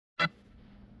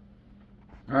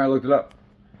All right, I looked it up.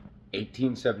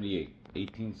 1878.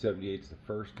 1878 is the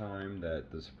first time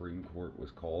that the Supreme Court was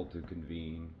called to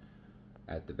convene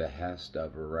at the behest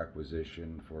of a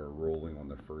requisition for a ruling on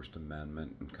the First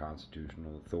Amendment and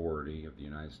constitutional authority of the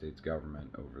United States government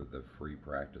over the free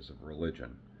practice of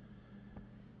religion.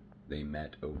 They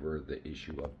met over the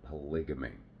issue of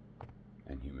polygamy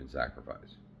and human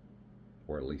sacrifice,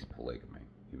 or at least polygamy.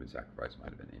 Human sacrifice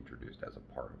might have been introduced as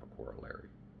a part of a corollary.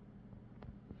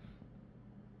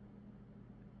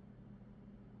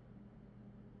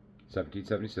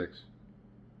 (1776),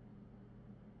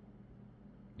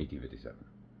 1857.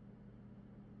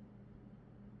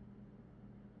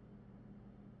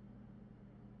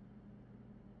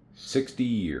 "60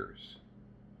 years.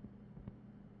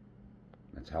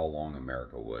 That's how long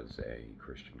America was a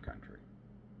Christian country.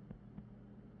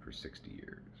 For 60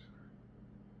 years.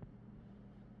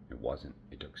 It wasn't.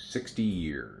 It took 60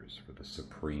 years for the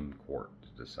Supreme Court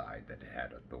to decide that it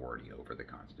had authority over the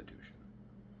Constitution.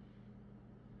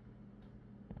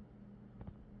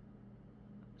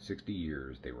 60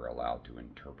 years they were allowed to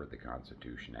interpret the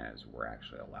Constitution as we're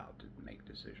actually allowed to make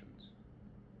decisions.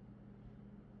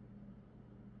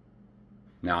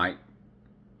 Now, it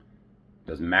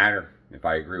doesn't matter if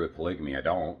I agree with polygamy. I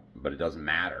don't, but it doesn't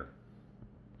matter.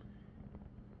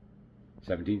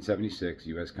 1776,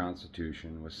 U.S.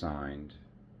 Constitution was signed,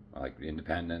 like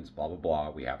independence, blah, blah, blah.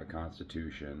 We have a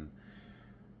Constitution.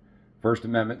 First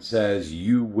Amendment says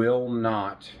you will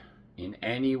not in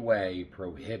any way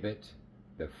prohibit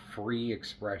the free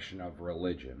expression of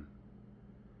religion.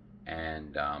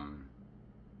 And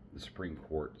the Supreme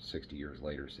Court 60 years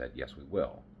later said, yes, we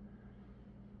will.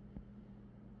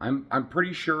 I'm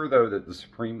pretty sure, though, that the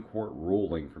Supreme Court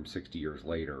ruling from 60 years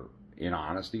later, in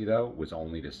honesty, though, was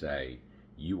only to say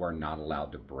you are not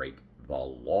allowed to break the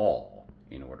law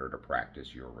in order to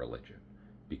practice your religion,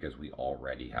 because we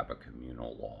already have a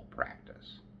communal law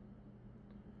practice.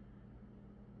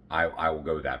 I will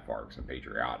go that far because I'm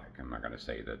patriotic. I'm not going to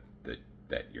say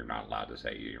that you're not allowed to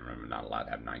say you're not allowed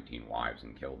to have 19 wives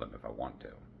and kill them if I want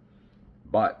to.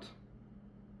 But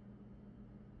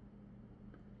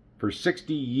for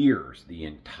 60 years, the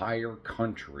entire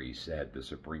country said the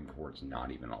Supreme Court's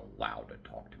not even allowed to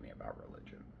talk to me about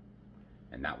religion.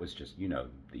 And that was just,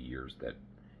 the years that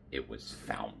it was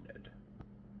founded.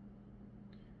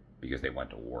 Because they went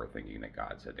to war thinking that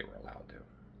God said they were allowed to.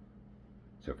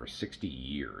 So for 60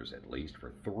 years, at least,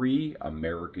 for 3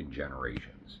 American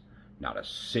generations, not a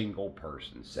single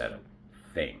person said a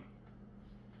thing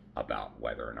about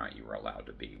whether or not you were allowed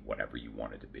to be whatever you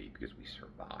wanted to be, because we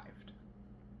survived.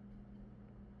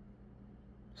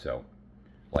 So,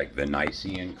 like the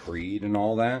Nicene Creed and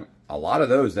all that, a lot of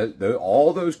those,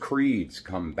 all those creeds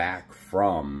come back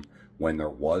from when there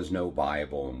was no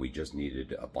Bible and we just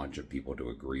needed a bunch of people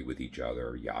to agree with each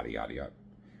other, yada, yada, yada.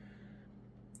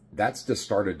 That's to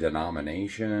start a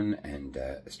denomination and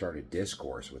start a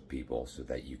discourse with people so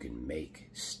that you can make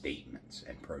statements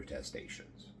and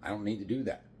protestations. I don't need to do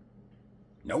that.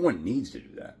 No one needs to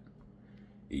do that.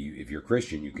 If you're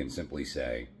Christian, you can simply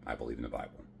say, I believe in the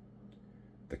Bible.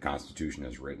 The Constitution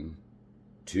is written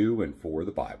to and for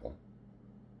the Bible.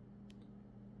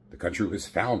 The country was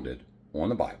founded on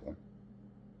the Bible.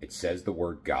 It says the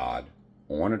word God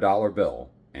on a dollar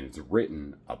bill, and it's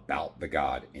written about the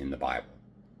God in the Bible.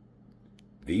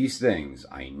 These things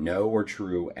I know are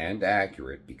true and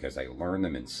accurate because I learned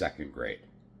them in 2nd grade.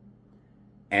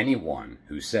 Anyone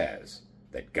who says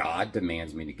that God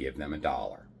demands me to give them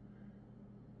 $1,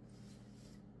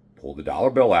 pull the dollar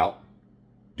bill out.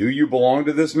 Do you belong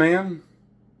to this man?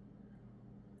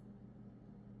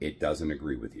 It doesn't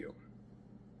agree with you.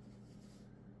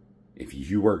 If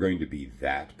you are going to be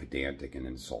that pedantic and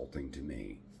insulting to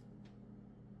me,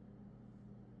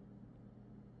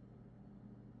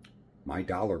 my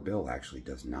dollar bill actually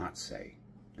does not say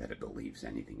that it believes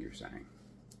anything you're saying.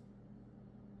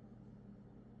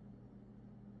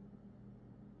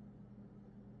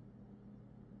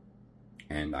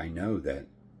 And I know that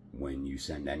when you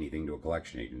send anything to a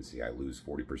collection agency, I lose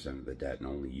 40% of the debt and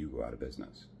only you go out of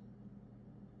business.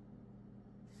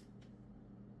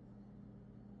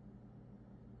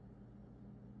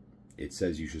 It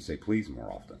says you should say please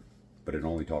more often, but it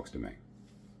only talks to me.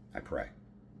 I pray.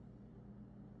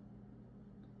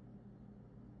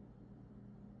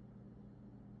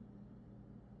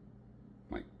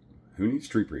 Like, who needs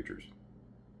street preachers?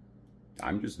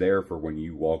 I'm just there for when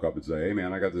you walk up and say, hey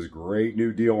man, I got this great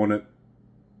new deal on it.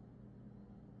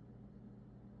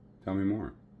 Tell me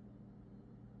more.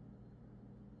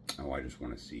 Oh, I just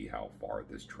want to see how far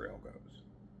this trail goes.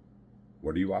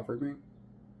 What are you offering me?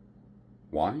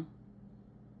 Why?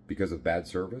 Because of bad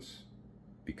service?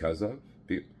 Because of?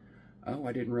 Oh,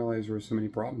 I didn't realize there were so many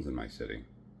problems in my city.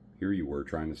 Here you were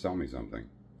trying to sell me something.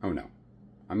 Oh no,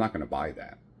 I'm not going to buy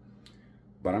that.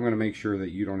 But I'm going to make sure that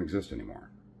you don't exist anymore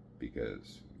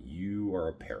because you are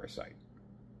a parasite.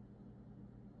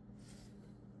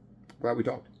 Glad we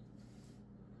talked.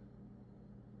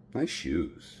 Nice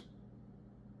shoes.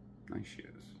 Nice shoes.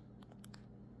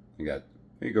 There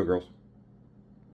you go, girls.